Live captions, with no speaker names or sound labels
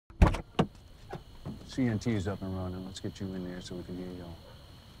CNT's up and running. Let's get you in there so we can get you going.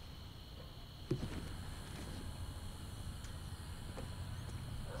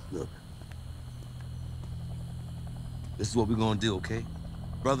 Look. This is what we're gonna do, okay?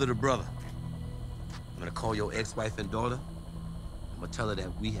 Brother to brother. I'm gonna call your ex-wife and daughter. I'm gonna tell her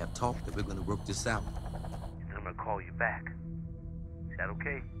that we have talked, that we're gonna work this out. And then I'm gonna call you back. Is that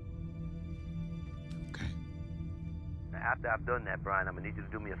okay? Okay. Now, after I've done that, Brian, I'm gonna need you to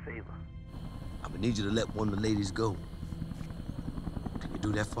do me a favor. I'm gonna need you to let one of the ladies go. Can you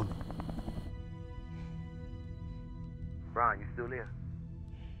do that for me? Brian, you still there?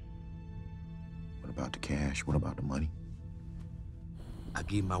 What about the cash? What about the money? I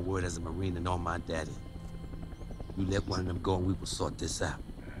give my word as a Marine and on my daddy. You let one of them go and we will sort this out.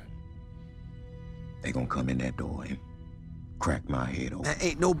 They gonna come in that door and crack my head open. There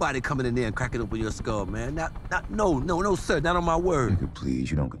ain't nobody coming in there and cracking open your skull, man. No, sir, not on my word. Nigga,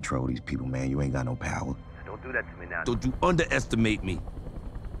 please, you don't control these people, man. You ain't got no power. Don't do that to me now. Don't you underestimate me.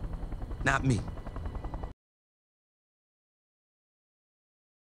 Not me.